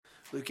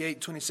Luke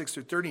 8, 26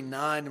 through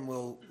 39, and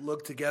we'll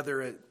look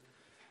together at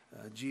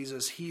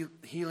Jesus'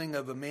 healing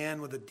of a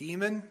man with a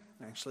demon,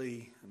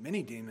 actually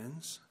many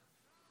demons,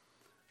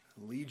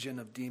 a legion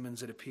of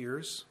demons it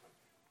appears.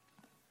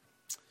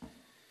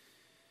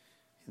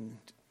 And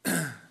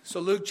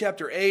so Luke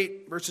chapter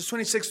 8, verses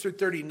 26 through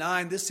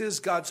 39, this is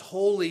God's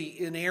holy,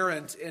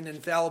 inerrant, and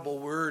infallible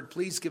word.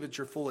 Please give it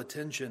your full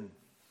attention.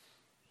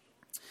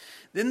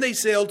 Then they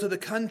sailed to the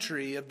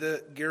country of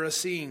the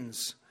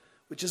Gerasenes,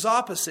 which is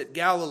opposite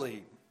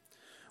Galilee.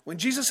 When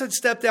Jesus had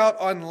stepped out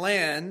on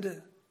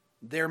land,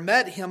 there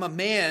met him a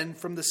man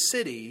from the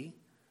city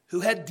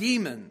who had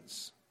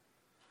demons.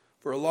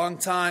 For a long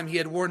time he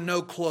had worn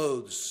no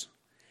clothes,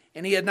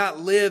 and he had not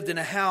lived in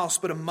a house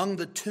but among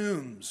the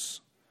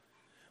tombs.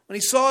 When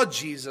he saw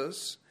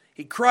Jesus,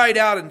 he cried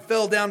out and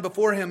fell down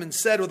before him and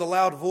said with a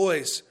loud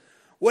voice,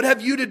 "What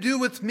have you to do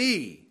with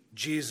me,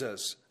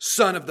 Jesus,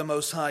 Son of the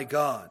Most High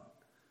God?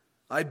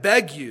 I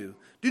beg you,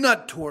 do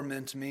not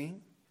torment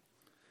me."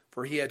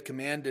 For he had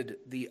commanded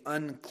the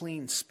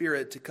unclean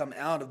spirit to come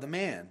out of the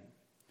man.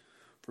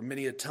 For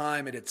many a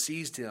time it had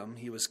seized him.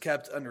 He was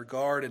kept under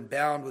guard and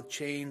bound with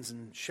chains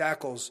and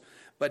shackles,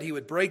 but he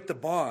would break the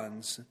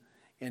bonds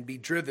and be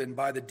driven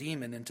by the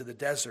demon into the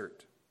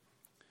desert.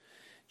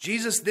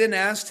 Jesus then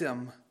asked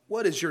him,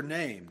 "What is your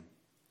name?"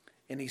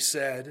 And he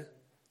said,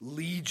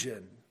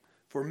 "Legion,"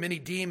 for many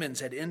demons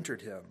had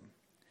entered him.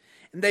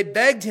 And they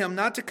begged him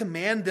not to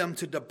command them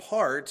to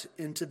depart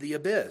into the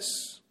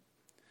abyss.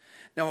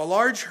 Now a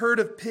large herd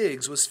of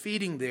pigs was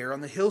feeding there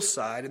on the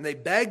hillside, and they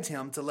begged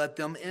him to let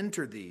them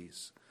enter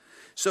these.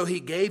 So he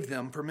gave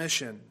them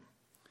permission.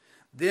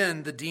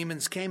 Then the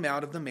demons came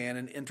out of the man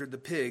and entered the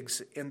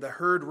pigs, and the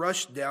herd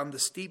rushed down the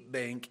steep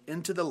bank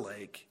into the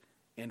lake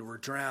and were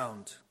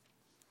drowned.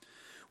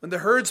 When the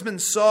herdsmen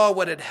saw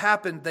what had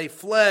happened, they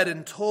fled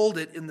and told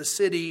it in the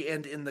city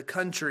and in the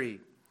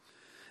country.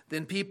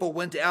 Then people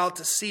went out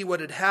to see what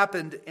had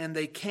happened, and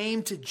they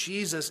came to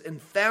Jesus and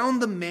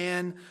found the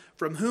man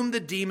from whom the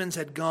demons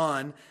had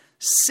gone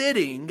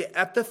sitting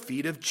at the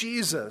feet of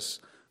Jesus,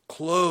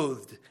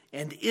 clothed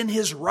and in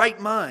his right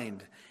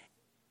mind,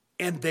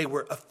 and they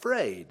were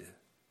afraid.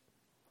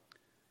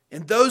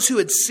 And those who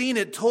had seen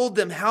it told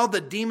them how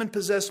the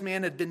demon-possessed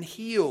man had been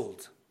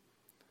healed.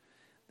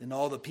 Then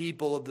all the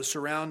people of the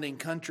surrounding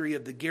country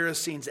of the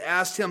Gerasenes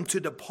asked him to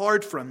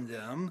depart from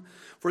them,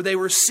 for they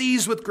were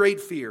seized with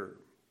great fear.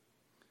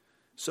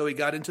 So he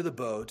got into the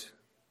boat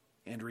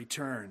and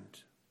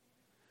returned.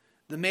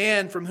 The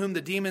man from whom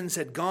the demons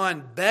had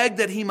gone begged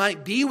that he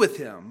might be with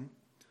him,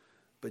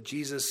 but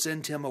Jesus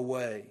sent him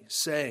away,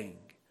 saying,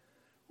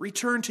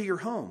 "Return to your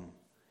home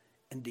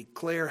and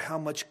declare how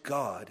much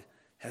God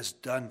has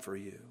done for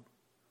you."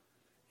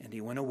 And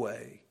he went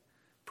away,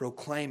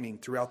 proclaiming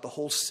throughout the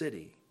whole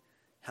city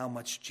how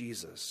much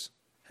Jesus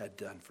had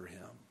done for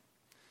him.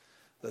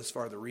 Thus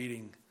far, the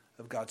reading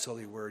of God's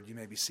holy word. You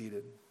may be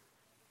seated.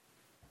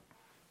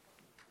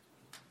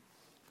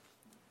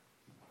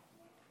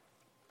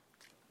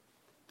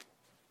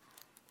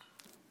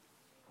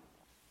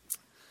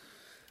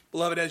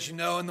 Beloved, as you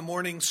know, in the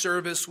morning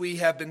service, we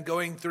have been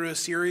going through a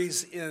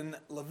series in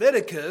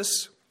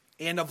Leviticus,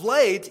 and of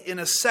late, in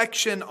a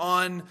section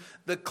on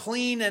the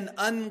clean and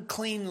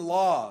unclean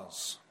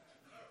laws.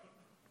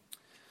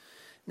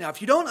 Now,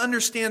 if you don't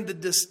understand the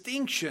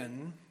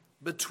distinction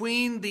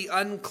between the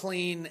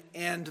unclean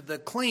and the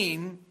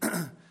clean,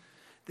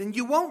 then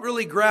you won't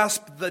really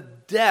grasp the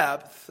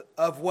depth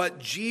of what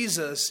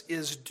Jesus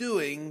is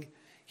doing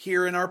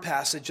here in our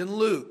passage in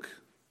Luke.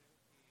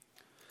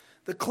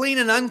 The clean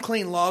and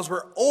unclean laws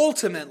were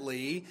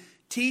ultimately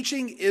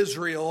teaching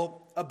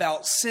Israel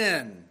about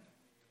sin.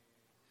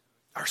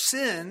 Our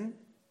sin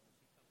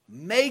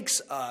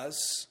makes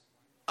us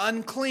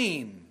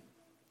unclean.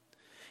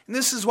 And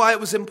this is why it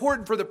was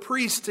important for the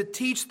priests to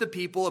teach the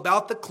people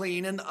about the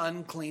clean and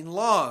unclean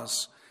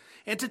laws,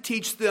 and to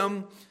teach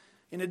them,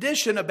 in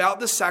addition, about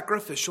the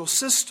sacrificial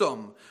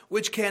system,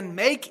 which can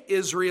make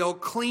Israel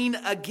clean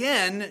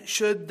again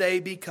should they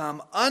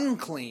become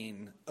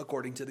unclean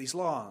according to these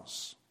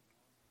laws.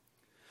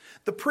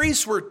 The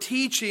priests were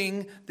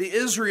teaching the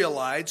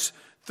Israelites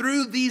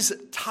through these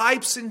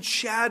types and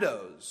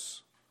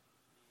shadows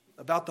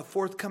about the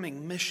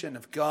forthcoming mission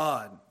of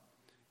God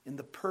in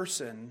the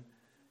person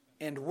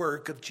and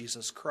work of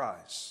Jesus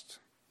Christ.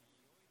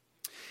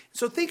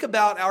 So think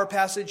about our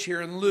passage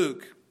here in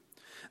Luke.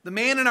 The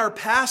man in our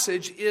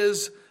passage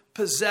is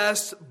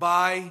possessed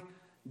by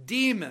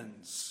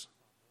demons,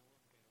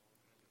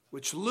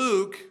 which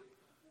Luke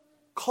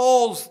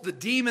calls the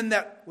demon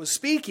that was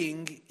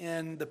speaking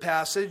in the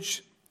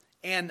passage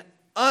an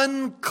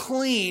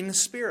unclean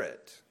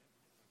spirit.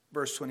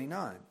 Verse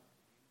 29.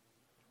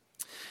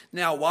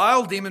 Now,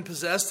 while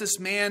demon-possessed, this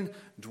man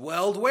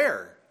dwelled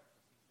where?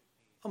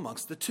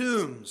 Amongst the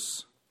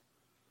tombs,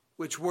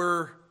 which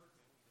were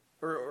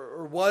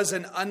or was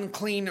an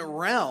unclean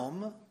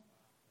realm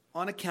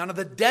on account of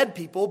the dead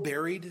people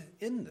buried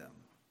in them.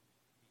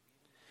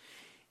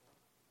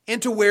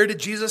 And to where did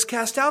Jesus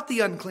cast out the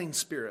unclean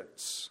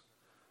spirits?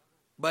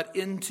 But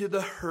into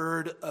the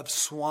herd of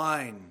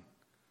swine,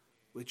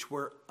 which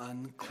were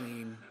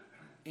unclean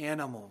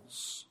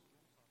animals.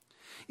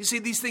 You see,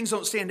 these things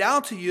don't stand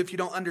out to you if you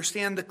don't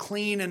understand the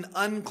clean and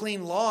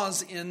unclean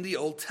laws in the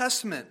Old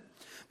Testament.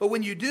 But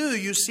when you do,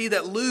 you see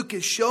that Luke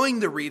is showing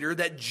the reader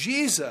that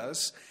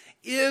Jesus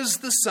is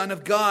the Son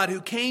of God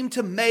who came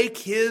to make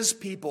his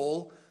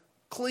people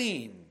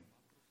clean.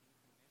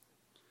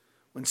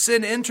 When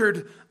sin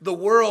entered the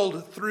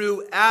world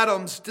through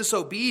Adam's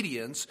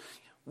disobedience,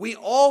 we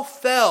all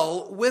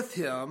fell with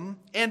him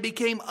and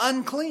became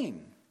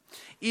unclean.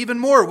 Even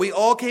more, we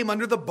all came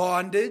under the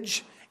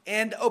bondage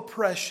and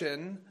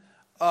oppression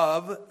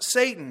of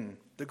Satan,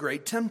 the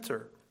great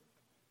tempter.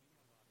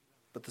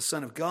 But the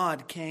Son of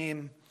God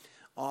came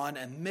on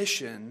a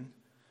mission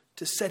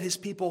to set his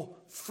people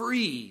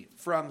free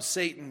from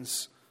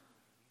Satan's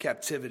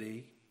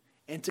captivity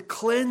and to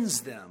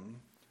cleanse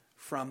them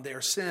from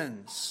their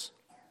sins.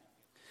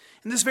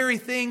 And this very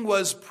thing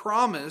was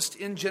promised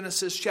in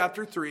Genesis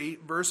chapter 3,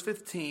 verse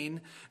 15,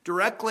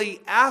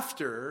 directly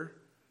after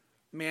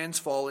man's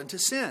fall into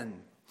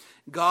sin.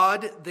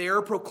 God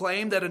there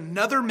proclaimed that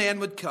another man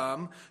would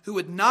come who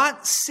would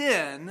not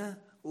sin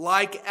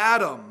like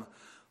Adam,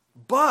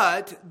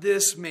 but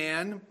this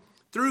man,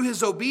 through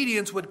his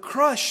obedience, would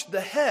crush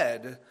the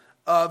head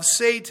of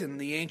Satan,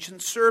 the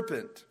ancient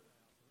serpent.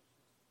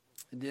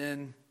 And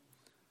in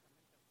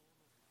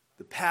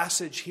the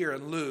passage here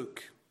in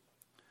Luke,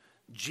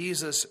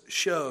 Jesus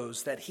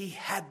shows that he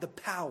had the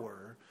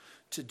power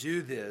to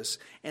do this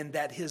and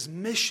that his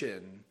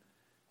mission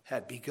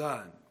had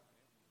begun.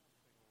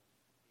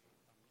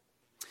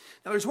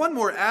 Now, there's one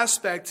more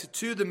aspect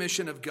to the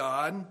mission of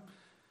God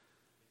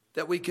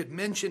that we could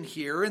mention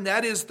here, and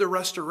that is the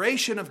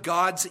restoration of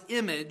God's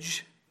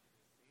image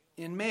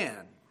in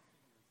man.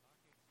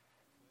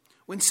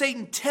 When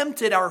Satan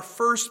tempted our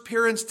first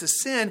parents to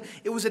sin,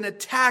 it was an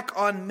attack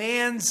on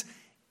man's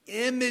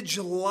image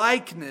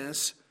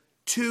likeness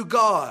to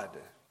God.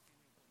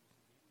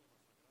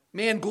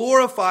 Man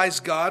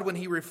glorifies God when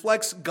he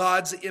reflects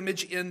God's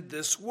image in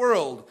this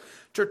world.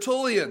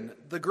 Tertullian,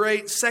 the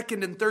great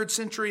 2nd and 3rd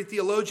century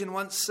theologian,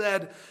 once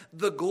said,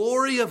 "The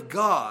glory of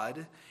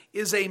God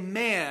is a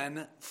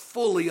man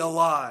fully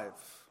alive."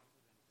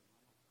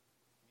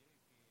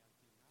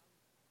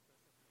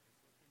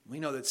 We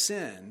know that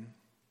sin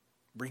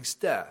brings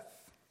death.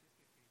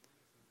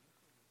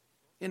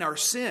 In our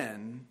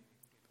sin,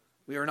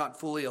 we are not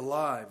fully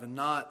alive and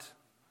not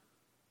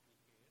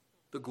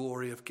the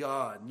glory of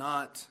God,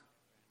 not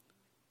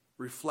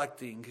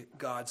reflecting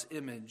God's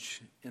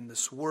image in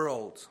this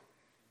world.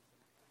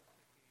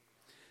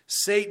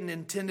 Satan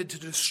intended to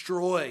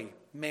destroy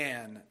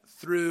man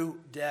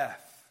through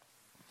death.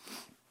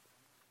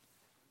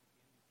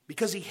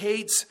 Because he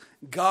hates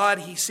God,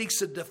 he seeks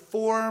to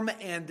deform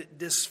and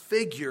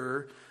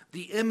disfigure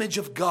the image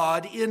of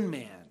God in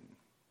man.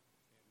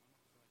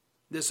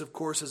 This, of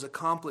course, is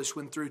accomplished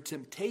when through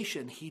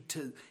temptation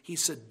he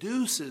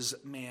seduces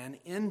man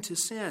into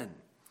sin.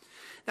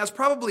 Now, it's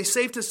probably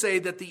safe to say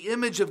that the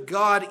image of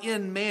God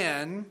in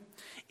man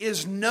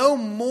is no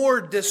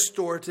more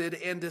distorted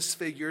and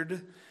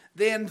disfigured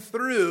than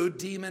through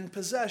demon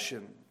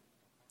possession,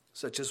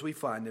 such as we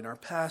find in our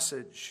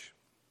passage.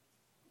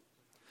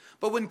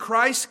 But when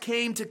Christ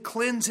came to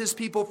cleanse his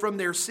people from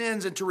their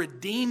sins and to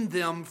redeem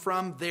them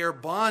from their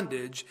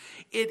bondage,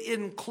 it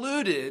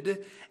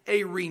included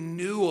a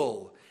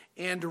renewal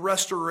and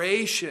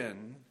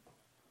restoration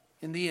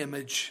in the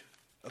image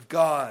of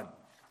God.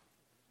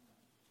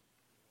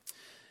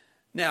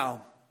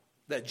 Now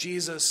that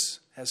Jesus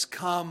has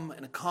come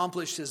and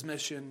accomplished his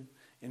mission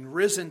and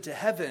risen to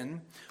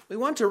heaven, we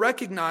want to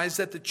recognize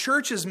that the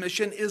church's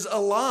mission is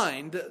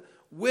aligned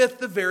with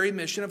the very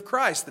mission of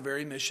Christ, the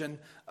very mission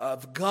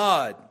of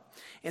God.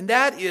 And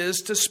that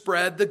is to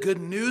spread the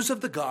good news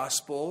of the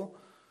gospel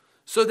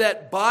so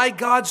that by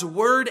God's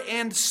word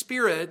and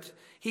spirit,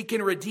 he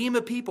can redeem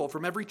a people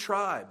from every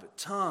tribe,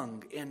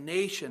 tongue, and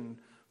nation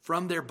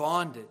from their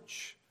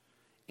bondage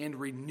and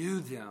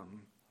renew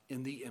them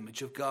in the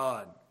image of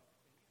God.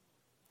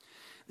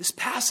 This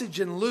passage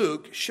in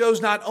Luke shows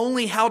not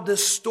only how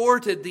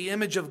distorted the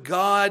image of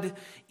God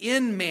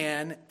in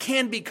man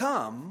can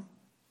become,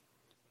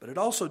 but it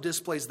also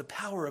displays the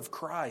power of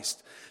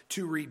Christ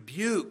to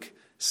rebuke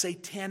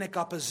satanic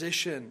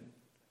opposition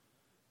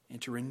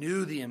and to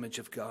renew the image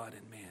of God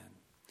in man.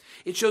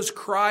 It shows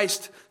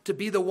Christ to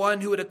be the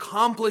one who had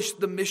accomplished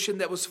the mission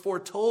that was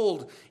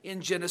foretold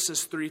in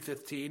Genesis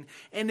 3:15,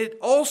 and it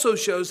also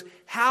shows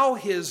how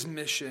his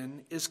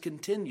mission is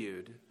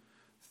continued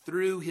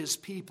through his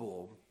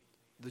people,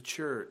 the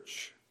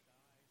church.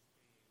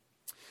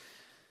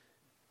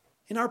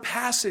 In our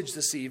passage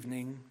this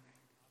evening,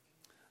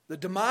 the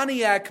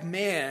demoniac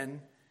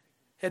man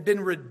had been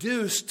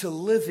reduced to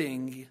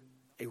living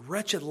a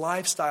wretched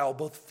lifestyle,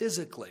 both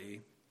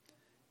physically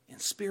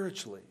and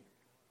spiritually.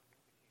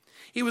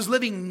 He was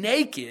living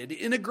naked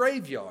in a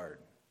graveyard.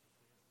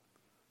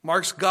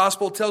 Mark's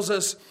gospel tells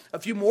us a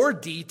few more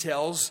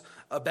details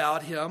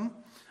about him.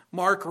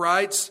 Mark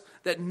writes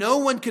that no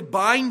one could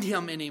bind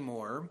him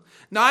anymore,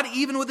 not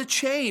even with a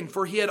chain,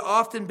 for he had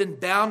often been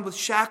bound with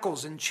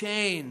shackles and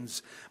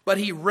chains. But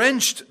he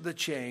wrenched the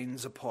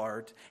chains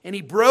apart, and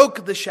he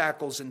broke the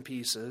shackles in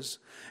pieces.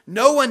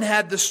 No one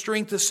had the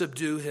strength to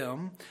subdue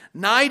him.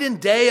 Night and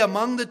day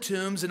among the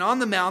tombs and on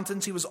the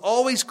mountains, he was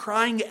always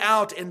crying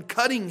out and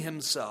cutting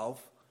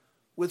himself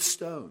with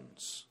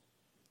stones.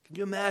 Can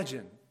you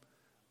imagine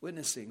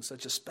witnessing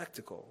such a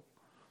spectacle?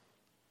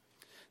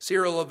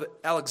 Cyril of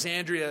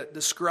Alexandria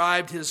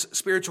described his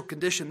spiritual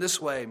condition this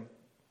way: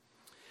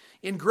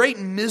 in great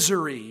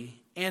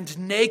misery and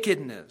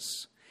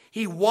nakedness,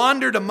 he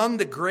wandered among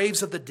the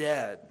graves of the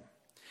dead.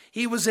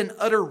 He was in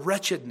utter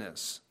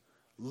wretchedness,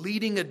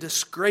 leading a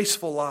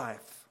disgraceful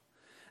life,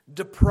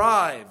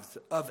 deprived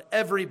of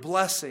every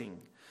blessing,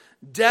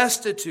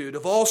 destitute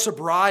of all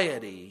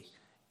sobriety,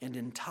 and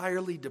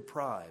entirely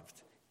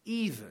deprived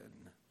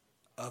even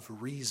of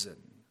reason.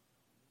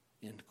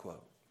 End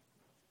quote.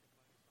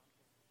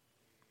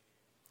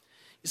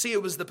 You see,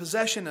 it was the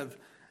possession of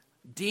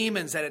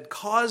demons that had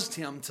caused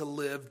him to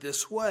live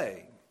this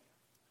way.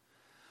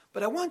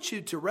 But I want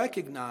you to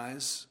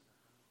recognize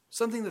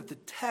something that the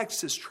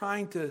text is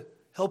trying to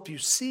help you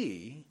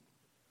see,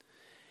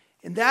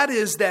 and that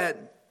is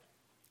that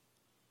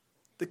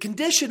the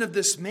condition of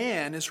this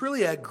man is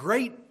really a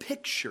great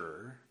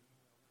picture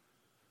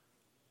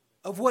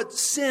of what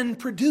sin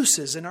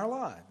produces in our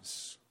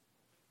lives.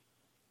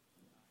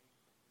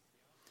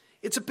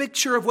 It's a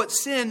picture of what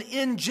sin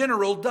in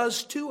general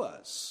does to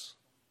us.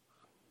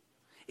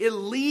 It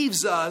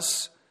leaves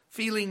us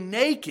feeling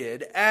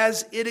naked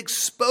as it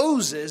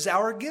exposes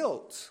our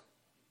guilt.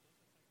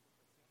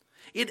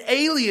 It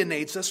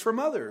alienates us from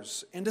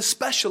others, and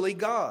especially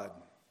God.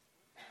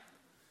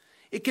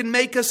 It can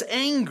make us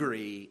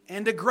angry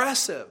and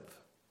aggressive,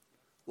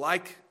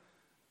 like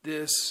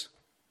this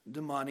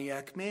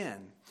demoniac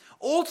man.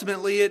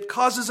 Ultimately, it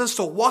causes us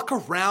to walk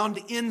around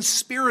in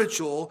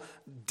spiritual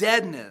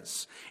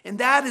deadness. And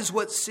that is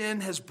what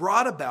sin has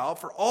brought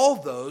about for all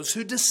those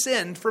who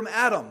descend from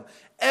Adam.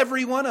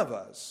 Every one of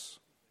us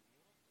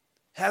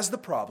has the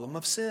problem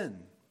of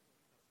sin.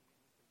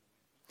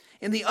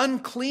 In the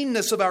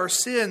uncleanness of our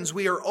sins,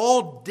 we are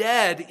all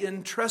dead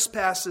in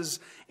trespasses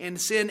and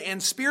sin.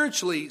 And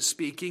spiritually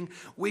speaking,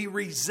 we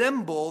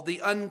resemble the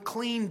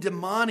unclean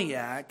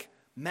demoniac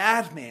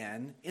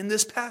madman in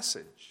this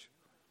passage.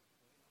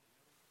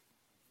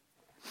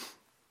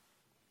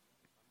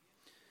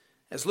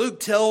 As Luke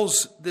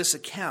tells this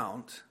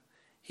account,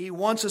 he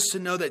wants us to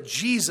know that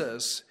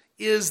Jesus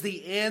is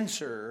the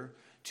answer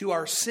to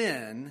our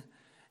sin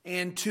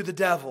and to the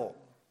devil.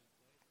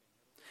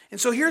 And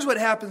so here's what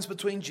happens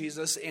between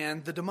Jesus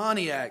and the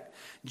demoniac.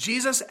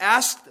 Jesus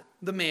asked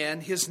the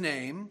man his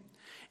name,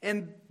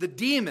 and the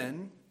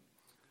demon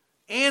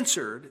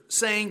answered,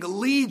 saying,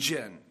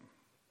 Legion,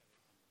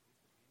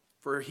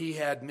 for he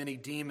had many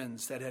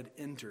demons that had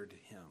entered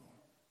him.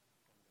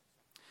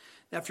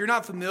 Now, if you're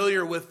not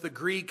familiar with the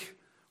Greek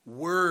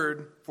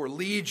word for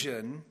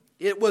legion,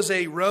 it was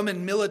a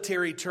Roman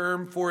military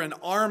term for an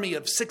army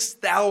of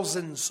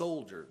 6,000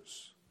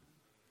 soldiers.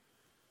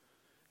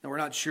 Now, we're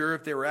not sure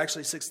if there were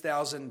actually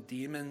 6,000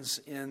 demons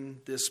in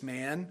this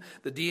man.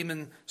 The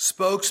demon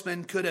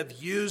spokesman could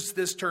have used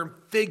this term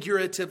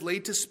figuratively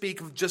to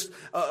speak of just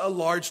a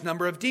large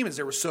number of demons.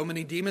 There were so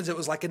many demons, it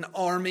was like an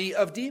army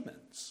of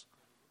demons.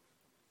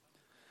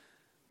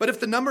 But if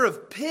the number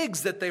of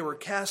pigs that they were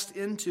cast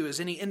into is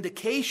any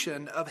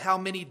indication of how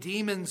many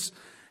demons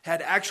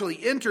had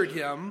actually entered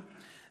him,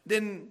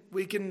 then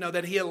we can know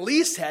that he at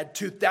least had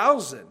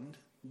 2,000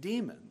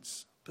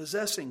 demons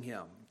possessing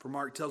him. For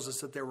Mark tells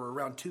us that there were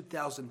around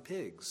 2,000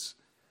 pigs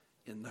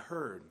in the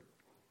herd.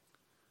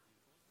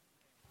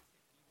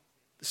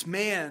 This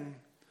man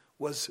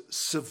was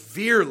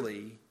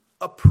severely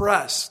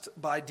oppressed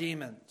by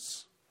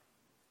demons.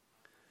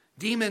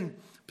 Demon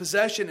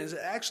possession is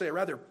actually a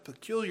rather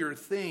peculiar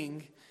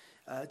thing.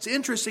 It's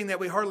interesting that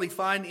we hardly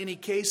find any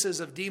cases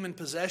of demon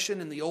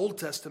possession in the Old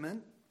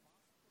Testament.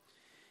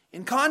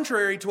 And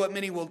contrary to what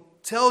many will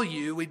tell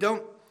you, we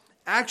don't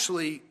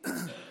actually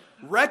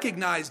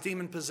recognize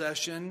demon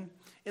possession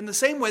in the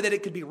same way that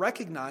it could be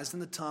recognized in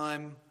the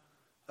time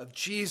of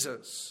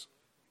Jesus,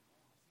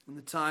 in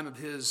the time of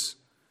his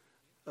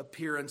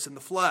appearance in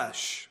the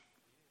flesh,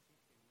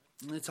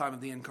 in the time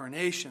of the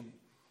incarnation,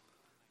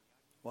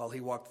 while he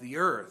walked the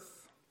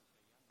earth.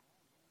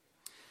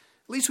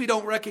 At least we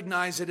don't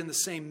recognize it in the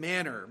same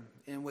manner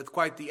and with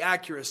quite the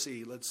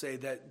accuracy, let's say,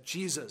 that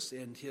Jesus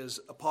and his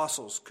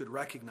apostles could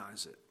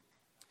recognize it.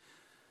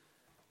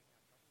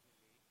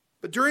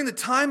 But during the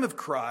time of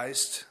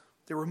Christ,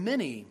 there were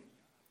many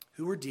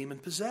who were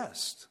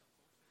demon-possessed.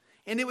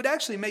 And it would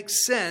actually make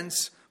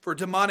sense for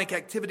demonic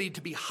activity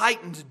to be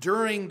heightened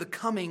during the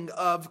coming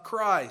of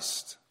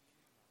Christ.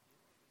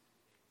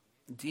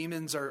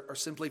 Demons are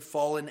simply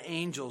fallen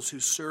angels who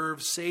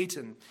serve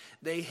Satan.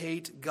 They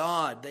hate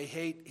God, they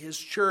hate his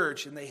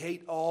church, and they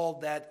hate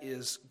all that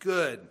is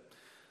good.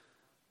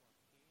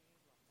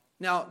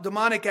 Now,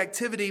 demonic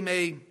activity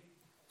may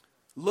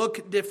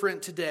look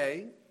different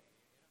today,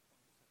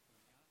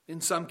 in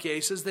some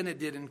cases, than it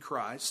did in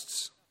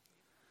Christ's.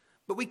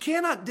 But we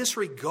cannot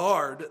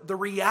disregard the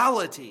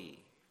reality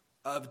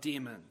of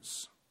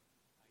demons.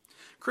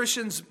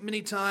 Christians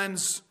many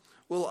times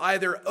will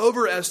either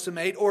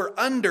overestimate or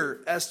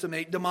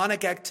underestimate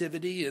demonic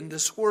activity in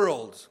this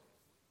world.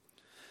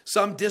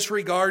 Some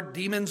disregard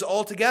demons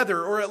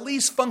altogether, or at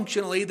least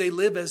functionally they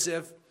live as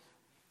if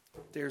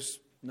there's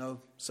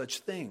no such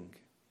thing.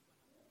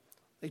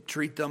 They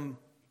treat them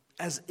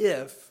as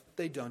if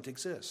they don't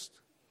exist.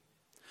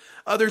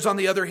 Others, on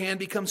the other hand,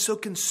 become so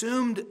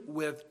consumed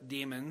with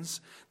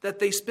demons that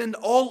they spend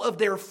all of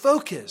their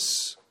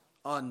focus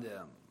on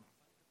them.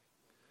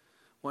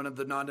 One of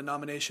the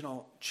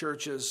non-denominational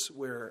churches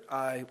where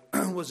I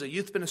was a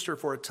youth minister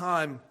for a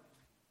time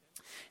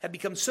had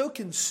become so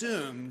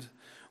consumed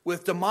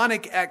with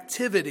demonic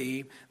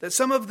activity that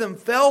some of them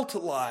felt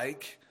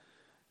like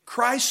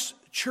Christ's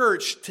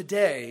church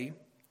today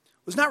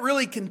was not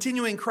really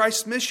continuing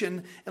Christ's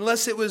mission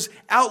unless it was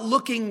out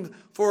looking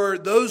for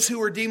those who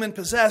were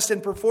demon-possessed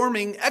and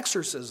performing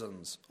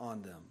exorcisms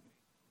on them.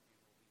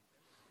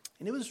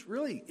 And it was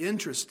really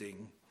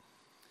interesting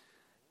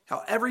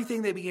how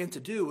everything they began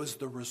to do was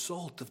the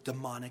result of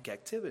demonic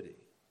activity.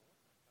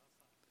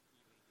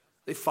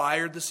 They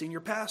fired the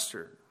senior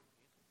pastor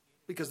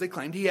because they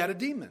claimed he had a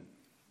demon.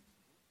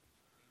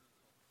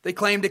 They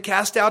claimed to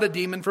cast out a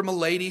demon from a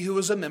lady who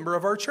was a member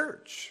of our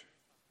church.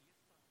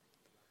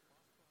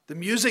 The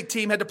music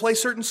team had to play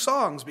certain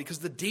songs because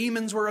the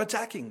demons were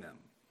attacking them.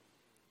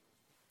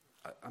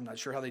 I'm not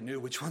sure how they knew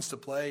which ones to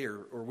play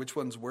or which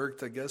ones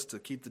worked, I guess, to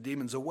keep the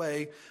demons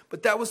away.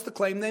 But that was the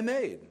claim they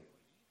made.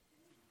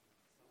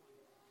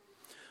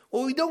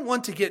 Well, we don't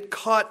want to get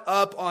caught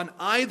up on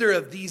either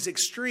of these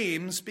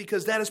extremes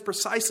because that is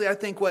precisely, I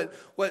think,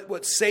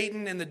 what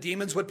Satan and the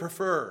demons would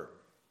prefer.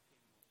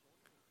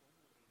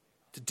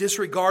 To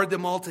disregard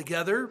them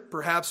altogether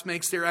perhaps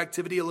makes their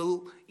activity a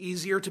little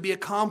easier to be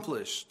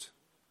accomplished.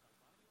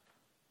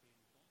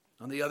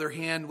 On the other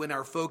hand, when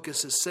our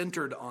focus is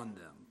centered on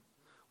them,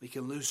 we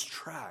can lose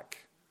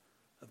track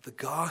of the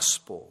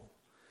gospel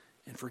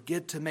and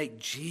forget to make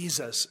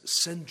Jesus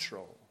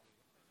central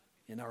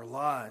in our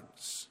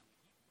lives,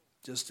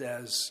 just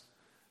as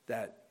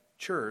that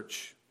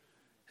church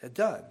had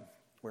done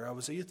where I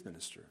was a youth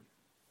minister.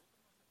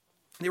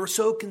 They were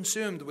so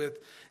consumed with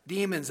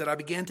demons that I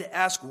began to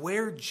ask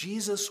where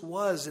Jesus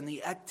was in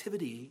the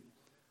activity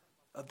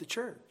of the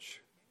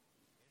church.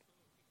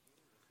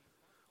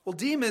 Well,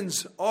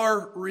 demons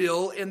are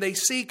real and they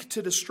seek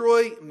to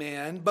destroy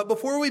man. But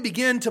before we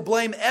begin to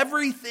blame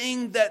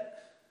everything that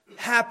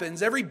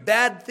happens, every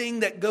bad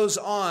thing that goes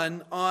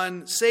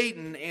on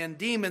Satan and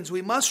demons,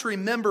 we must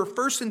remember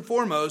first and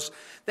foremost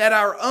that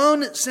our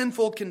own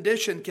sinful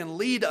condition can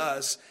lead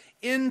us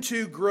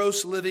into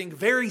gross living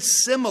very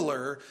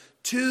similar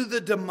to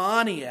the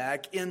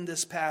demoniac in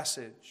this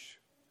passage.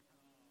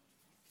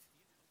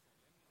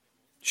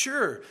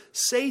 Sure,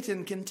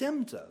 Satan can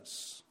tempt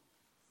us.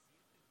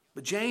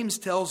 But James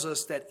tells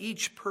us that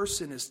each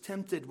person is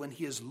tempted when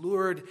he is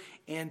lured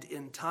and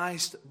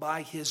enticed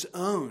by his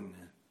own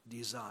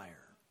desire.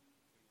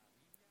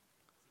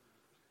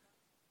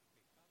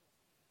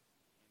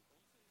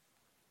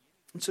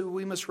 And so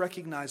we must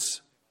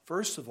recognize,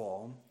 first of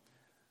all,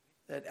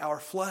 that our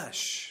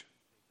flesh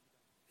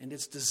and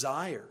its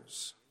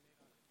desires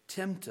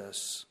tempt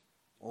us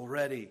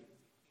already.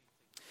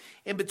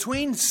 And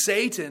between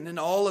Satan and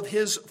all of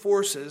his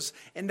forces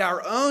and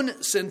our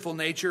own sinful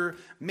nature,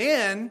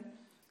 man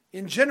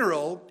in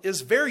general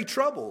is very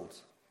troubled,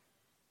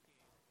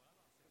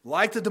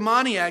 like the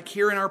demoniac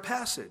here in our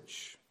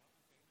passage.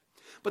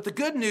 But the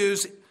good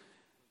news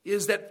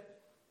is that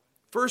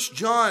 1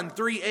 John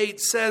 3:8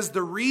 says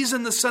the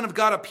reason the Son of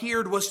God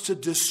appeared was to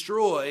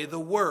destroy the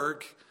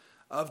work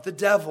of the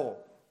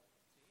devil.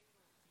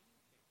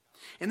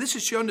 And this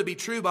is shown to be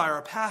true by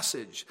our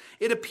passage.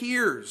 It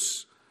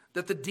appears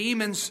that the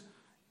demons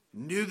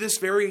knew this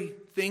very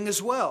thing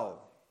as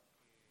well.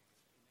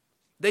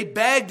 They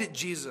begged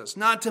Jesus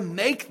not to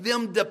make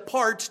them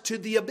depart to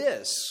the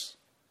abyss.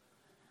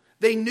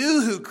 They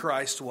knew who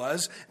Christ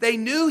was. They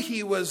knew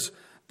he was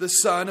the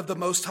Son of the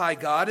Most High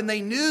God, and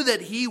they knew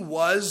that he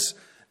was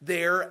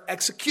their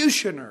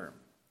executioner,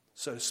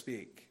 so to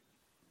speak.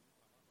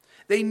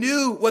 They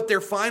knew what their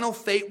final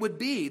fate would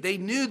be. They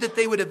knew that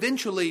they would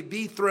eventually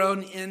be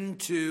thrown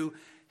into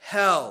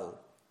hell.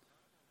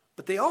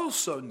 But they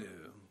also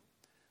knew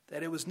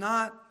that it was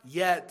not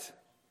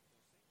yet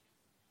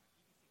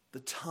the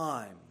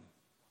time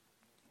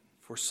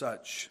for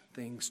such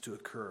things to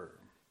occur.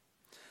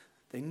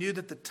 They knew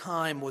that the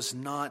time was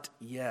not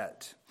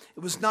yet. It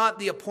was not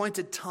the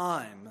appointed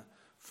time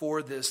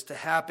for this to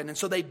happen. And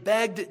so they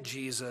begged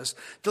Jesus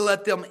to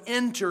let them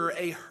enter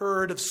a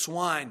herd of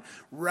swine.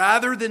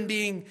 Rather than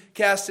being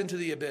cast into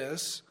the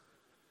abyss,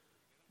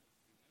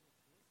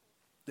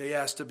 they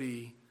asked to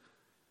be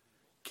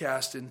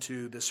cast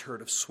into this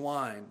herd of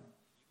swine.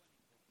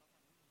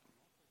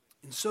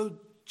 And so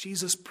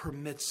Jesus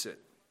permits it.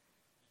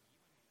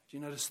 Do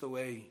you notice the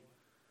way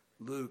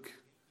Luke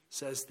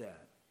says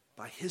that?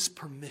 By his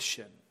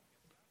permission.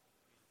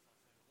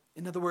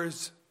 In other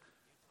words,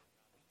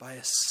 by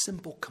a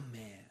simple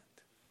command,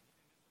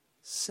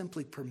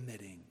 simply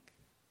permitting,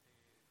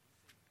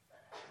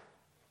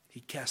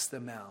 he cast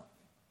them out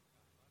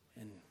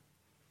and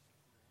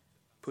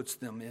puts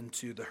them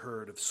into the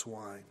herd of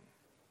swine.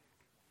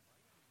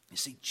 You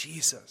see,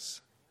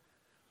 Jesus,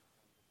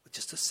 with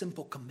just a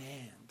simple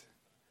command,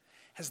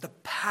 has the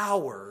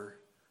power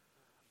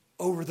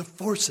over the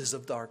forces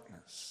of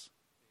darkness.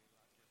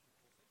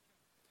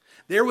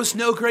 There was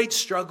no great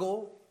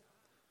struggle,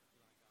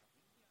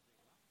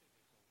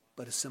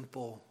 but a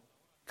simple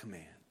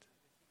command.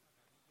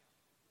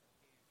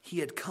 He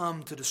had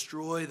come to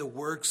destroy the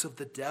works of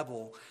the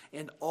devil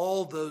and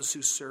all those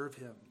who serve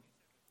him.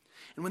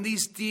 And when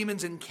these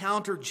demons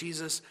encountered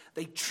Jesus,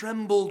 they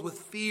trembled with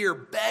fear,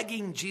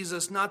 begging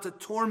Jesus not to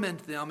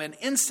torment them. And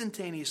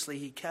instantaneously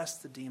he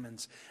cast the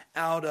demons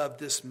out of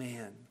this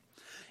man.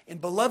 And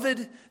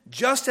beloved,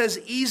 just as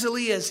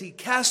easily as he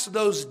cast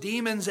those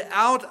demons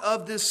out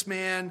of this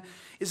man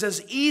is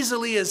as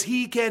easily as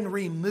he can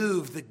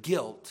remove the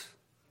guilt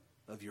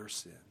of your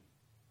sin.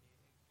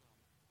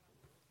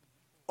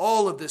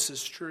 All of this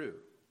is true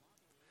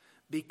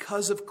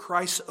because of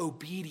Christ's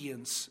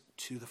obedience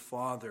to the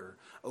Father,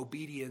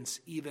 obedience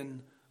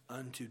even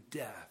unto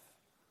death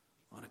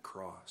on a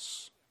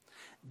cross.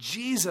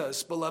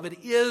 Jesus, beloved,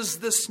 is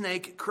the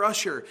snake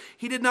crusher.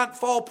 He did not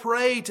fall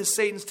prey to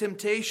Satan's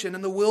temptation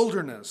in the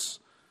wilderness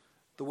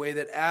the way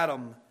that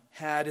Adam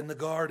had in the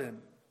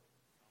garden.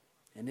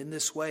 And in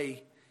this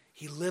way,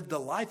 he lived a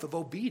life of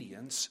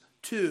obedience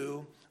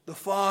to the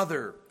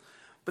Father.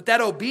 But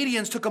that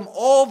obedience took him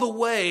all the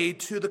way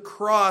to the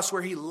cross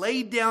where he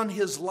laid down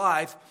his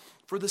life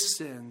for the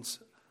sins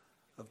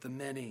of the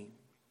many.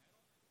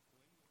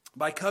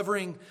 By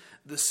covering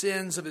the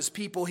sins of his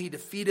people, he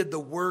defeated the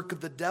work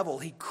of the devil.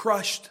 He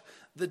crushed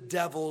the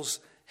devil's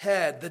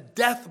head. The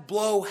death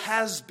blow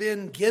has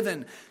been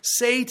given.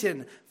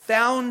 Satan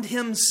found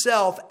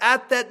himself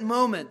at that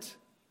moment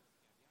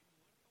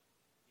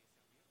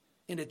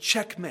in a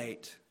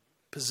checkmate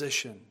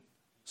position,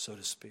 so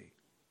to speak.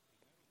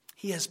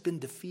 He has been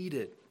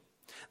defeated.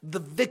 The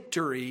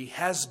victory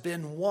has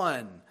been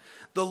won.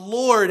 The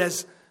Lord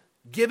has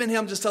given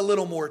him just a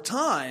little more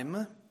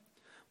time,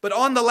 but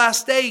on the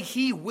last day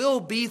he will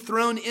be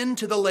thrown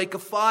into the lake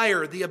of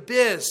fire, the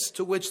abyss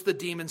to which the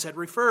demons had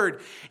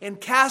referred.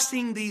 And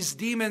casting these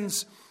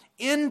demons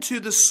into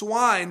the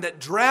swine that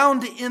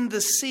drowned in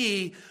the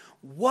sea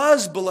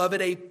was,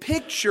 beloved, a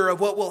picture of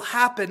what will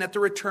happen at the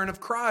return of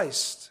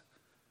Christ,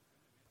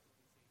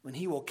 when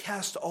he will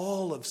cast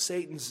all of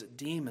Satan's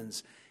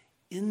demons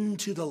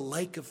into the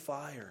lake of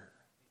fire,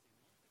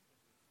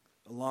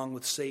 along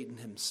with Satan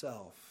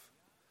himself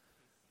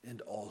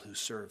and all who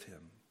serve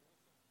him.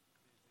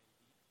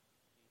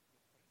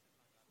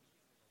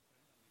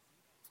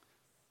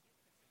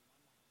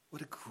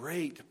 What a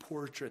great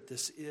portrait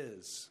this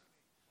is.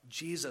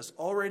 Jesus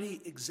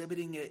already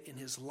exhibiting it in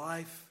his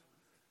life,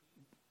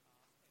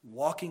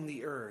 walking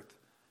the earth,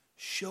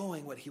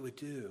 showing what he would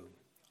do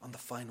on the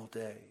final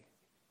day.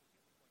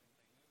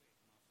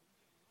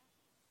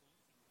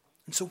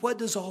 And so what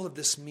does all of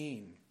this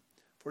mean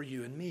for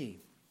you and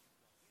me?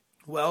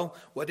 Well,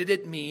 what did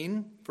it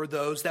mean for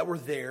those that were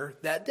there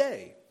that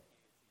day?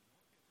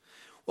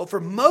 Well,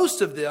 for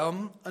most of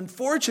them,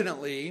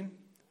 unfortunately,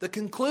 the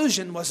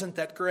conclusion wasn't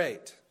that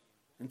great.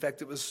 In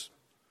fact, it was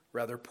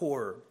rather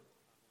poor.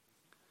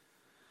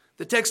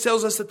 The text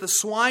tells us that the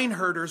swine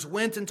herders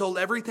went and told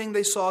everything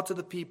they saw to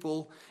the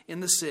people in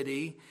the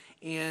city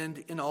and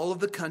in all of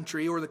the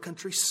country or the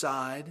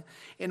countryside.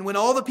 And when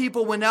all the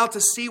people went out to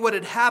see what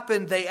had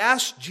happened, they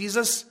asked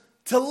Jesus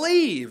to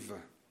leave.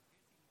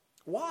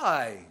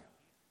 Why?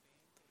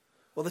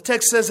 Well, the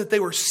text says that they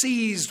were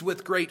seized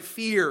with great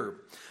fear.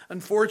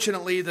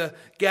 Unfortunately, the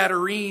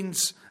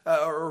Gadarenes,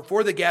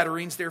 for the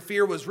Gadarenes, their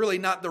fear was really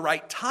not the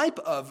right type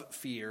of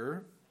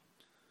fear.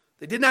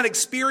 They did not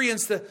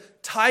experience the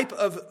type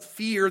of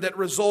fear that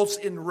results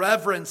in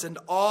reverence and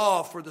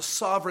awe for the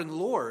sovereign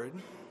Lord.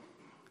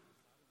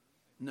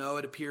 No,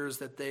 it appears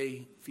that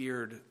they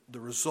feared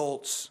the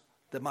results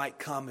that might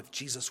come if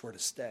Jesus were to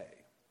stay.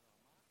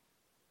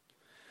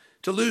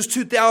 To lose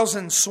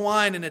 2,000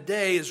 swine in a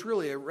day is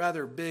really a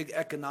rather big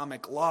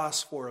economic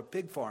loss for a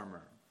pig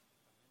farmer.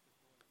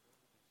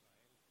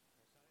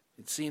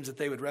 It seems that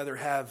they would rather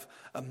have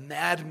a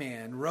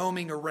madman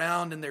roaming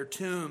around in their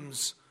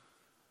tombs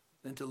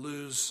than to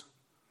lose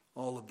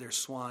all of their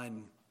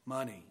swine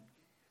money.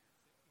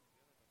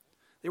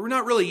 They were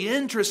not really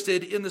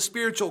interested in the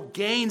spiritual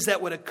gains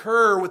that would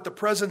occur with the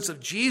presence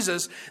of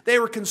Jesus. They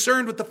were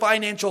concerned with the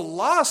financial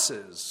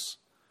losses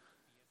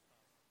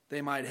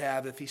they might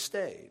have if he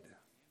stayed.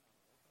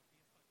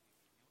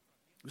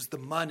 It was the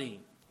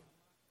money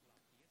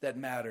that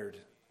mattered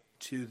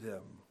to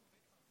them.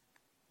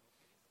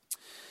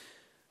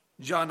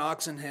 John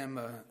Oxenham,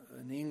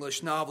 an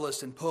English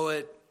novelist and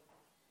poet,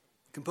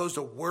 composed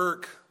a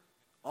work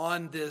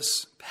on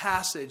this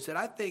passage that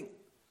I think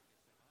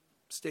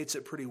states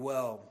it pretty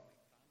well.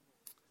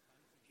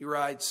 He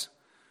writes,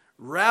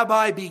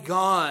 "Rabbi, be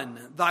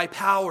gone, thy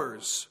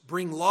powers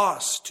bring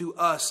loss to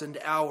us and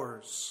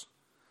ours.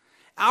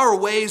 Our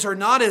ways are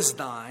not as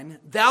thine,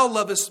 thou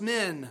lovest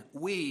men,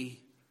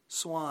 we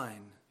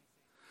swine.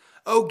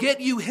 O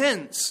get you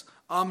hence,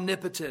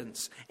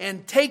 omnipotence.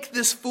 And take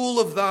this fool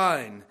of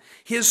thine,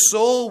 his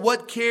soul,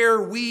 what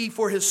care we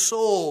for his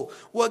soul?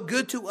 What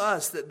good to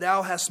us that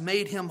thou hast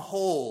made him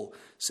whole,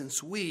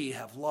 since we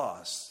have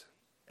lost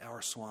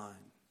our swine.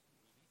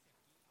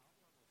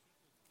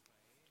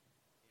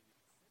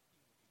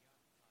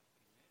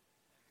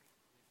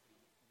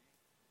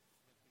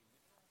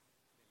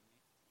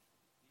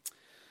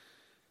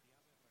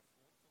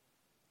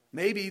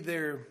 Maybe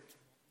their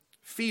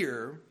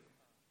fear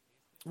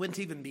went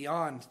even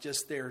beyond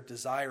just their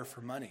desire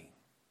for money.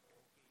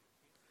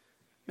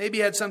 Maybe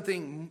it had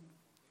something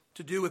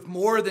to do with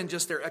more than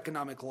just their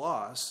economic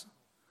loss.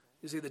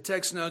 You see, the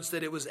text notes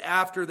that it was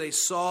after they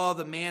saw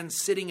the man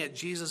sitting at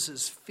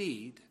Jesus'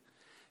 feet,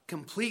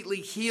 completely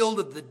healed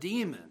of the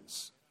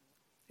demons.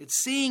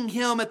 It's seeing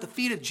him at the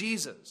feet of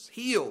Jesus,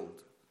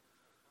 healed,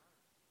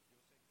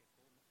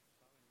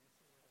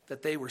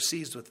 that they were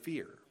seized with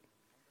fear.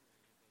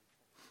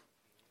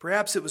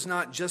 Perhaps it was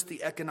not just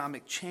the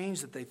economic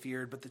change that they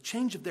feared, but the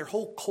change of their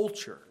whole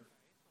culture.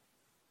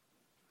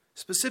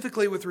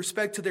 Specifically with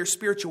respect to their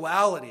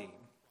spirituality,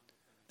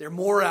 their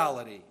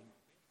morality.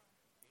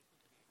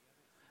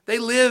 They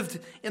lived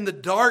in the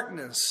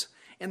darkness,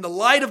 and the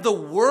light of the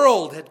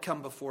world had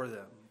come before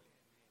them.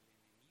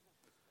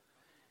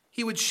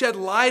 He would shed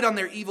light on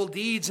their evil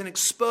deeds and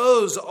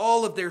expose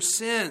all of their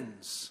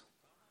sins.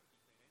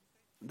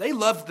 They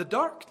loved the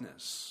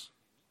darkness,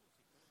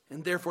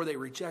 and therefore they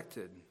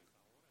rejected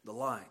the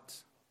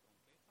light.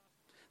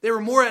 They were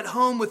more at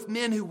home with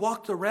men who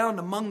walked around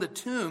among the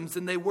tombs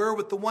than they were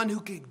with the one who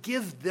could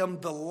give them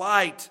the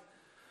light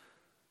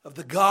of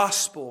the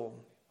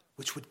gospel,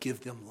 which would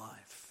give them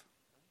life.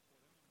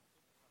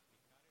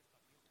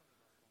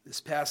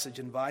 This passage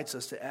invites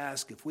us to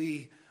ask if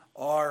we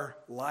are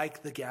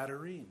like the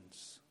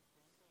Gadarenes,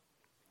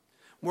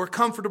 more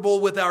comfortable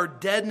with our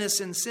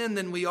deadness in sin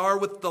than we are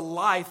with the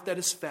life that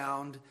is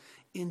found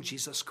in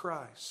Jesus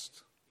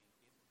Christ.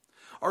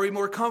 Are we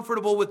more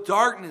comfortable with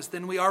darkness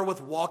than we are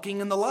with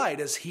walking in the light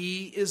as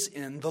he is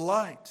in the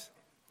light?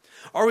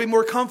 Are we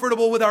more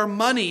comfortable with our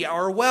money,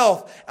 our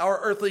wealth, our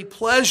earthly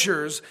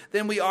pleasures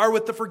than we are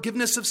with the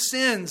forgiveness of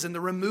sins and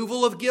the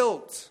removal of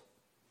guilt?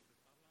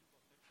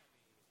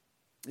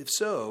 If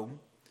so,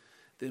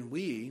 then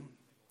we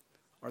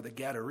are the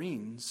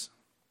Gadarenes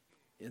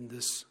in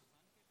this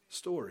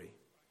story.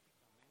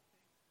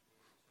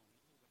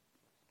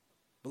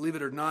 Believe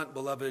it or not,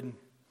 beloved,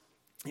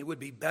 it would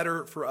be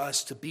better for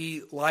us to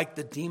be like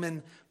the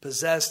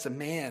demon-possessed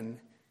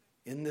man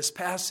in this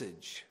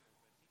passage.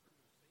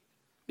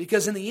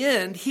 Because in the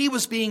end, he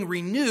was being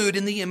renewed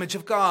in the image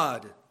of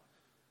God.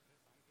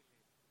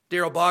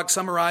 Darrell Bock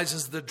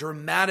summarizes the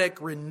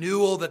dramatic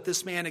renewal that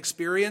this man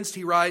experienced.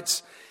 He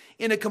writes,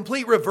 in a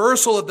complete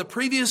reversal of the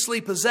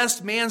previously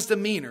possessed man's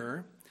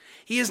demeanor,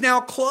 he is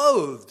now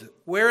clothed,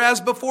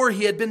 whereas before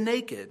he had been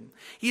naked.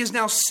 He is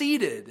now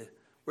seated,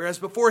 whereas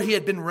before he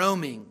had been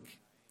roaming.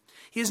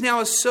 He is now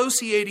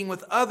associating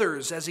with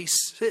others as he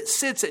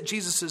sits at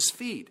Jesus'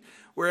 feet,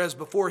 whereas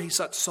before he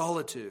sought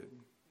solitude.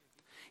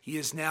 He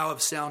is now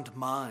of sound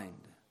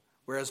mind,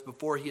 whereas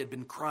before he had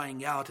been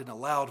crying out in a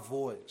loud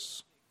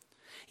voice.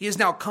 He is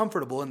now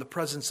comfortable in the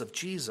presence of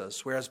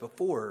Jesus, whereas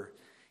before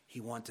he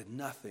wanted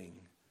nothing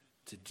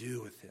to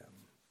do with him.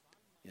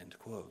 End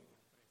quote.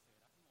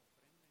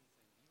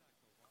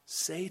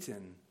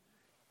 Satan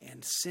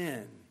and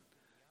sin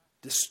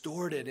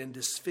distorted and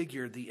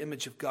disfigured the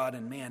image of God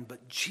in man,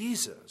 but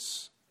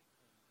Jesus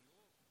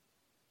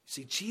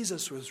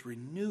was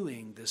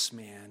renewing this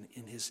man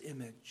in his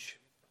image.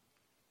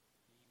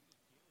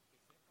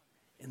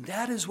 And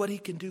that is what he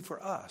can do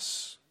for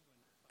us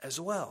as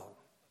well.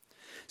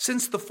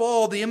 Since the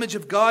fall, the image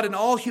of God in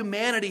all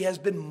humanity has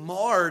been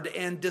marred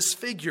and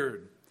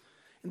disfigured.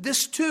 And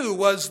this too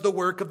was the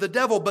work of the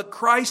devil, but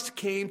Christ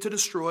came to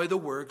destroy the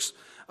works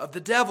of the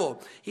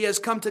devil. He has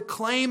come to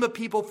claim a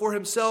people for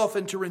himself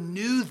and to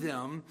renew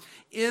them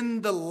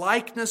in the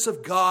likeness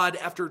of God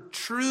after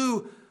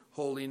true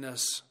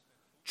holiness,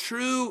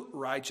 true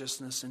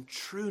righteousness, and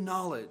true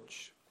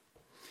knowledge.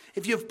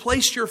 If you have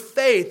placed your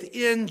faith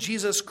in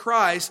Jesus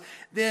Christ,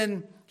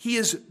 then he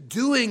is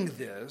doing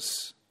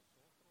this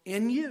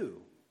in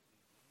you.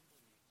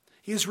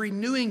 He is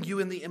renewing you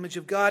in the image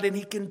of God, and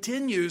he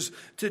continues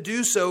to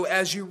do so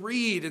as you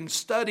read and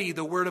study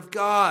the Word of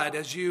God,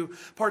 as you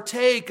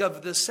partake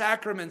of the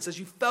sacraments, as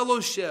you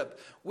fellowship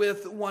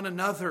with one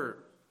another,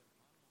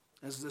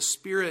 as the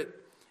Spirit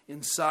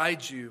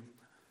inside you,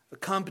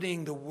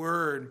 accompanying the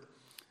Word,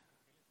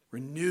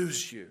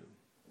 renews you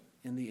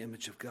in the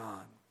image of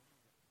God.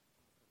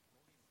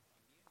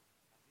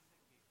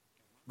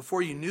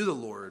 Before you knew the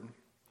Lord,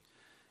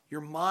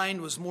 your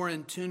mind was more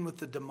in tune with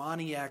the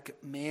demoniac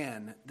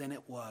man than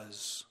it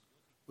was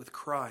with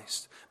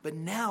Christ. But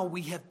now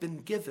we have been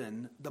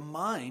given the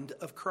mind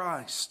of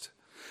Christ.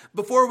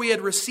 Before we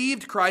had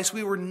received Christ,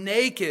 we were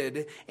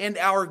naked and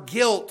our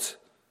guilt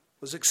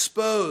was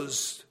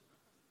exposed.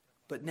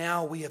 But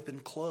now we have been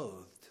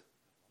clothed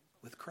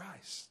with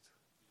Christ.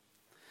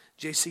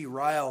 J.C.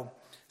 Ryle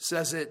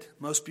says it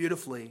most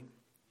beautifully.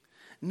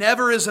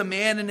 Never is a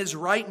man in his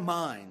right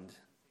mind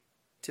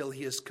till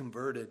he is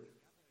converted,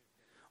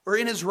 or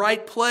in his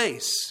right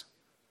place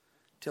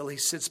till he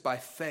sits by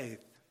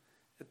faith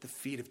at the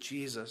feet of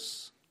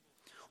Jesus,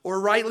 or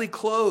rightly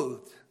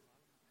clothed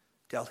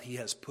till he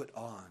has put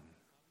on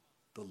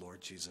the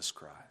Lord Jesus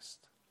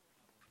Christ.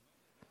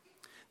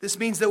 This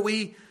means that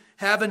we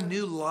have a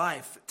new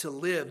life to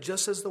live,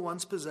 just as the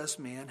once possessed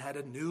man had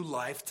a new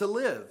life to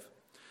live.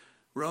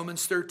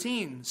 Romans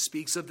 13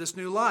 speaks of this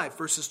new life.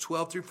 Verses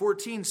 12 through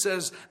 14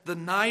 says, "The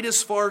night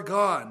is far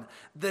gone,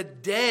 the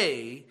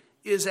day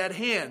is at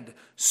hand.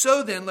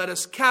 So then let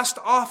us cast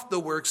off the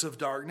works of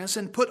darkness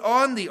and put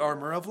on the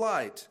armor of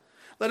light.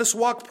 Let us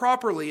walk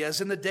properly as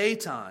in the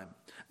daytime,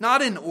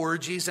 not in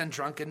orgies and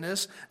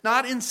drunkenness,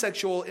 not in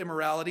sexual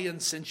immorality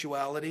and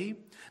sensuality,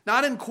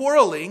 not in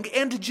quarreling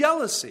and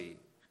jealousy,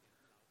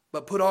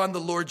 but put on the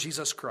Lord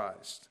Jesus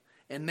Christ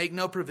and make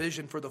no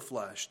provision for the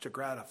flesh to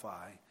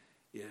gratify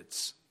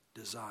its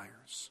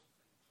desires."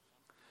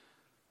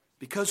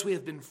 Because we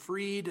have been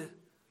freed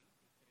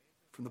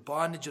from the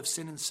bondage of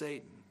sin and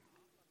Satan,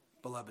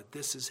 beloved,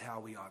 this is how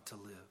we ought to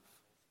live.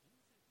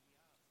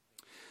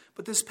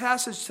 But this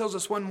passage tells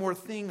us one more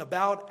thing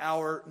about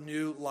our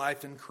new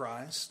life in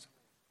Christ.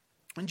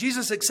 When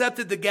Jesus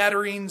accepted the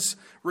Gadarenes'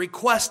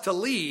 request to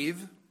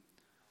leave,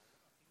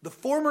 the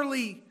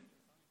formerly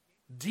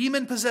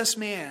demon-possessed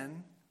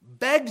man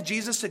begged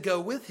Jesus to go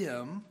with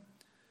him.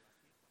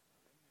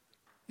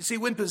 You see,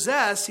 when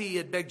possessed, he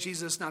had begged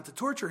Jesus not to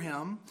torture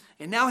him,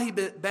 and now he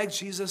begs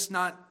Jesus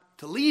not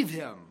to leave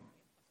him.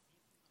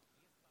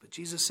 But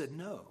Jesus said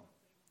no.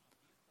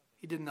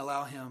 He didn't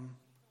allow him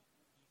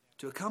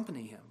to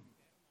accompany him.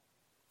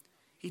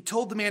 He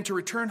told the man to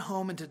return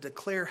home and to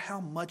declare how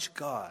much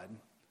God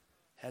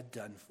had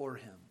done for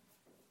him.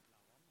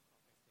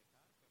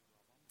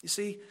 You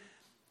see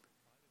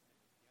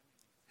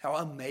how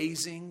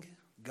amazing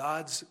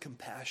God's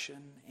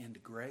compassion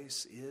and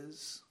grace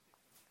is?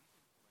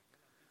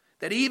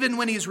 That even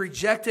when he's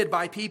rejected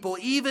by people,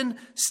 even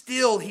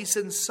still he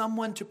sends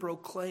someone to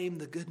proclaim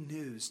the good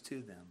news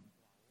to them.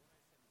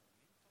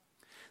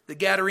 The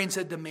Gadarenes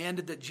had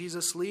demanded that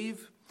Jesus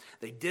leave.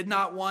 They did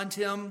not want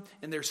him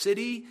in their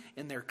city,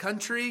 in their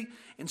country,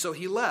 and so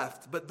he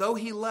left. But though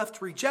he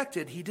left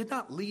rejected, he did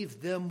not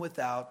leave them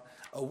without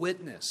a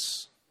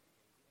witness.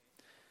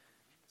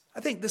 I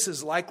think this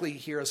is likely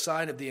here a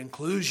sign of the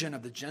inclusion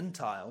of the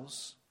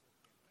Gentiles,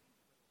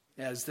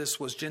 as this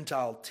was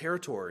Gentile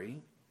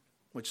territory,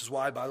 which is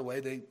why, by the way,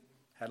 they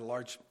had a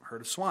large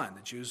herd of swine.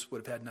 The Jews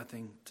would have had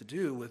nothing to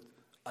do with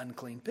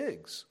unclean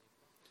pigs.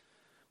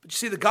 But you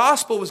see, the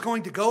gospel was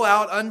going to go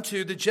out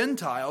unto the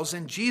Gentiles,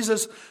 and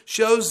Jesus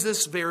shows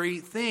this very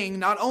thing,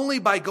 not only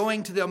by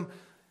going to them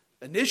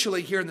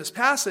initially here in this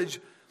passage,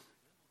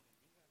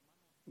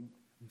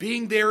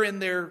 being there in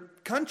their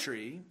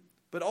country,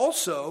 but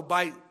also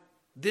by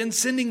then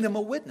sending them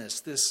a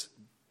witness, this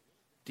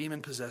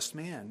demon-possessed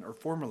man, or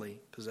formerly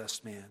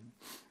possessed man.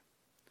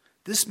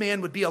 This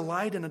man would be a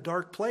light in a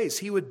dark place.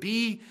 He would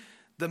be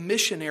the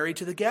missionary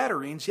to the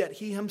Gadarenes, yet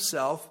he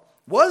himself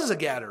was a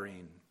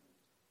Gadarene.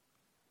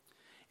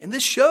 And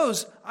this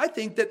shows, I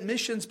think, that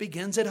missions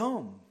begins at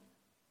home.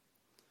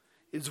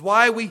 It's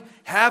why we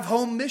have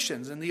home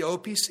missions in the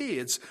OPC.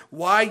 It's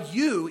why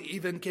you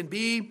even can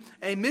be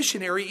a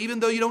missionary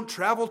even though you don't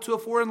travel to a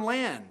foreign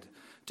land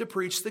to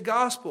preach the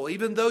gospel,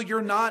 even though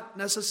you're not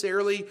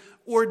necessarily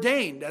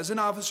ordained as an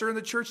officer in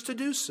the church to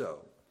do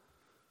so.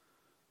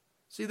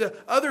 See, the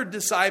other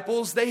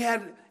disciples, they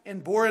had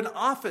and bore an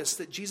office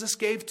that Jesus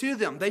gave to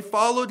them. They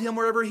followed him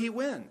wherever he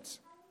went.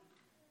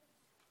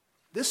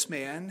 This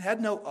man had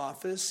no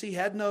office. He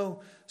had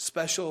no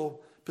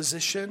special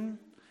position.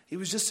 He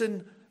was just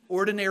an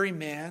ordinary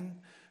man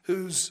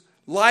whose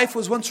life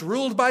was once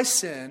ruled by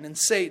sin and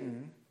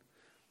Satan,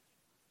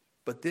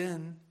 but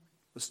then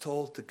was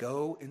told to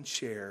go and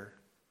share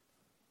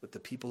with the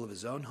people of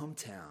his own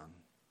hometown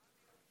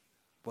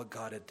what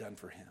God had done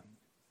for him.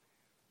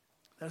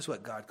 That is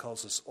what God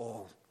calls us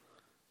all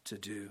to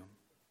do.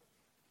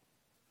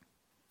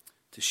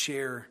 To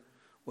share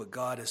what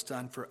God has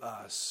done for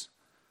us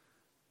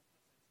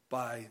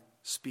by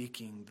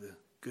speaking the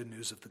good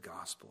news of the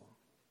gospel.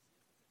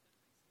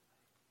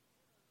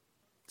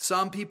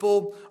 Some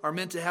people are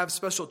meant to have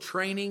special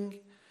training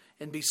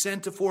and be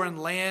sent to foreign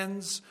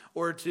lands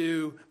or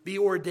to be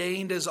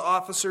ordained as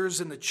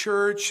officers in the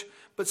church.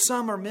 But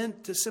some are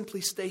meant to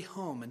simply stay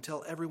home and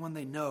tell everyone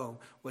they know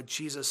what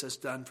Jesus has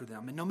done for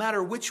them. And no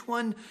matter which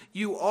one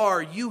you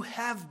are, you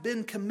have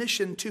been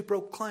commissioned to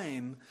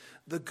proclaim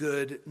the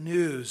good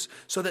news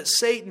so that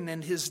Satan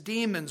and his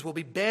demons will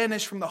be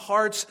banished from the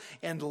hearts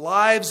and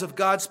lives of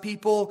God's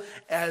people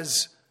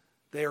as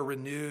they are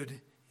renewed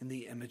in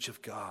the image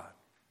of God.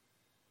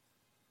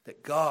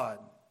 That God,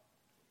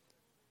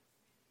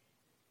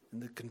 in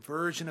the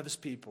conversion of his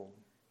people,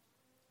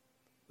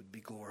 would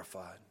be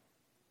glorified.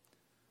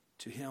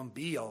 To him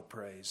be all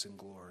praise and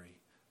glory,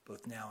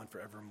 both now and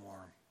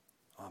forevermore.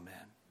 Amen.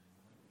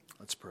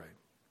 Let's pray.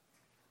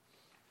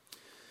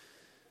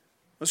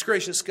 Most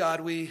gracious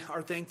God, we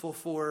are thankful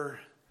for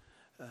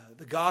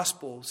the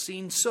gospel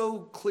seen so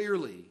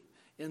clearly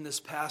in this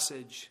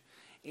passage.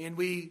 And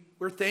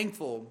we're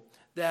thankful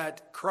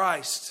that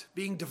Christ,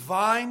 being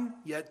divine,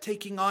 yet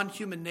taking on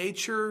human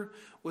nature,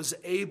 was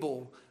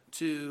able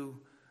to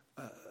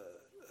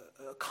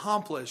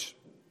accomplish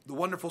the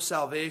wonderful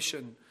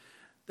salvation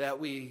that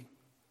we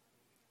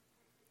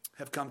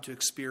have come to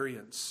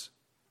experience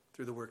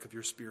through the work of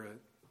your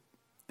Spirit.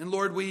 And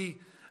Lord, we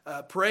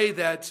pray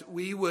that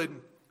we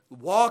would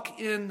walk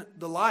in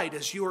the light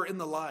as you are in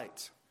the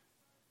light.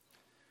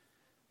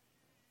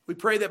 We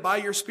pray that by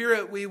your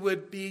Spirit we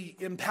would be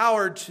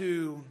empowered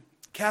to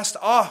cast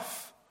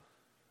off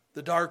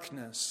the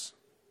darkness,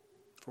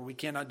 for we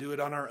cannot do it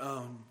on our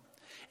own.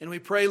 And we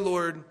pray,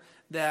 Lord,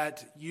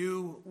 that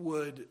you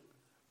would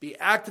be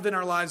active in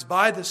our lives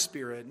by the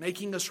Spirit,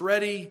 making us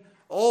ready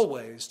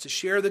always to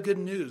share the good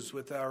news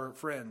with our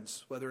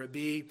friends, whether it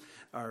be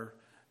our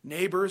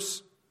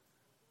neighbors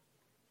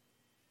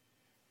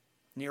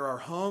near our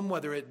home,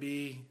 whether it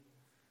be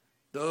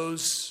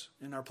those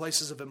in our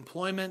places of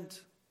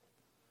employment,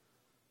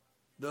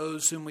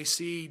 those whom we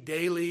see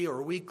daily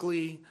or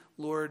weekly.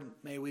 Lord,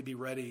 may we be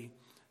ready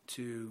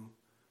to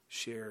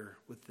share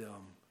with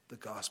them the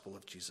gospel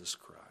of Jesus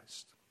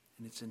Christ.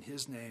 And it's in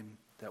his name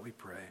that we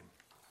pray.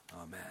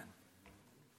 Amen.